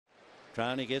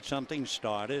trying to get something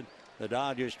started. The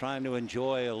Dodgers trying to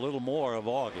enjoy a little more of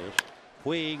August.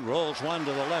 Puig rolls one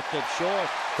to the left of short,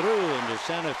 through into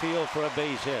center field for a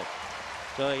base hit.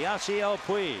 So Yasiel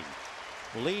Puig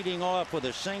leading off with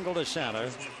a single to center.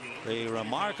 The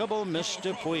remarkable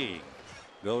Mr. Puig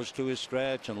goes to his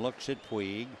stretch and looks at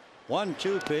Puig.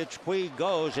 1-2 pitch. Puig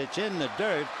goes. It's in the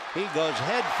dirt. He goes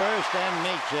head first and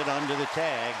makes it under the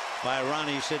tag by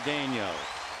Ronnie Cedeno.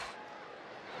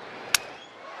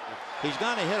 He's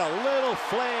going to hit a little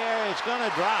flare. It's going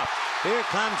to drop. Here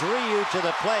comes Ryu to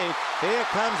the plate. Here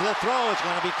comes the throw. It's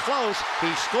going to be close.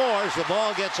 He scores. The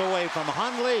ball gets away from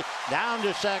Hundley. Down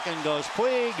to second goes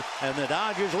Puig, and the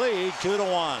Dodgers lead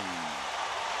 2-1.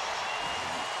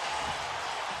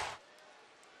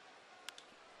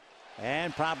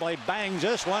 And probably bangs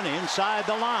this one inside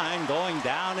the line, going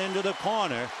down into the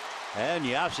corner. And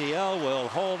Yasiel will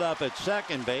hold up at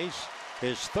second base.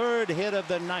 His third hit of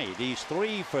the night. He's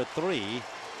 3 for 3,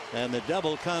 and the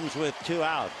double comes with 2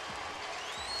 out.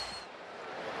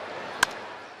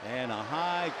 And a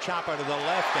high chopper to the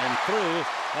left and through.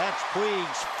 That's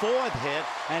Puig's 4th hit,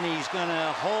 and he's going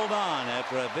to hold on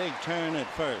after a big turn at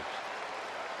first.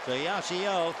 So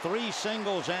Yasiel, 3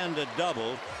 singles and a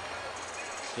double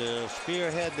to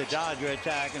spearhead the Dodger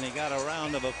attack, and he got a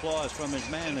round of applause from his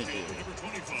manager.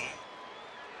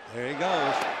 There he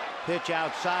goes. Pitch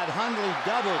outside. Hundley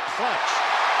double clutch,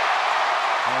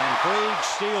 and Puig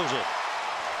steals it.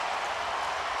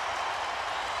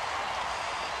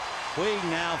 Puig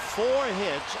now 4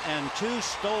 hits and 2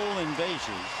 stolen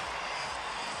bases.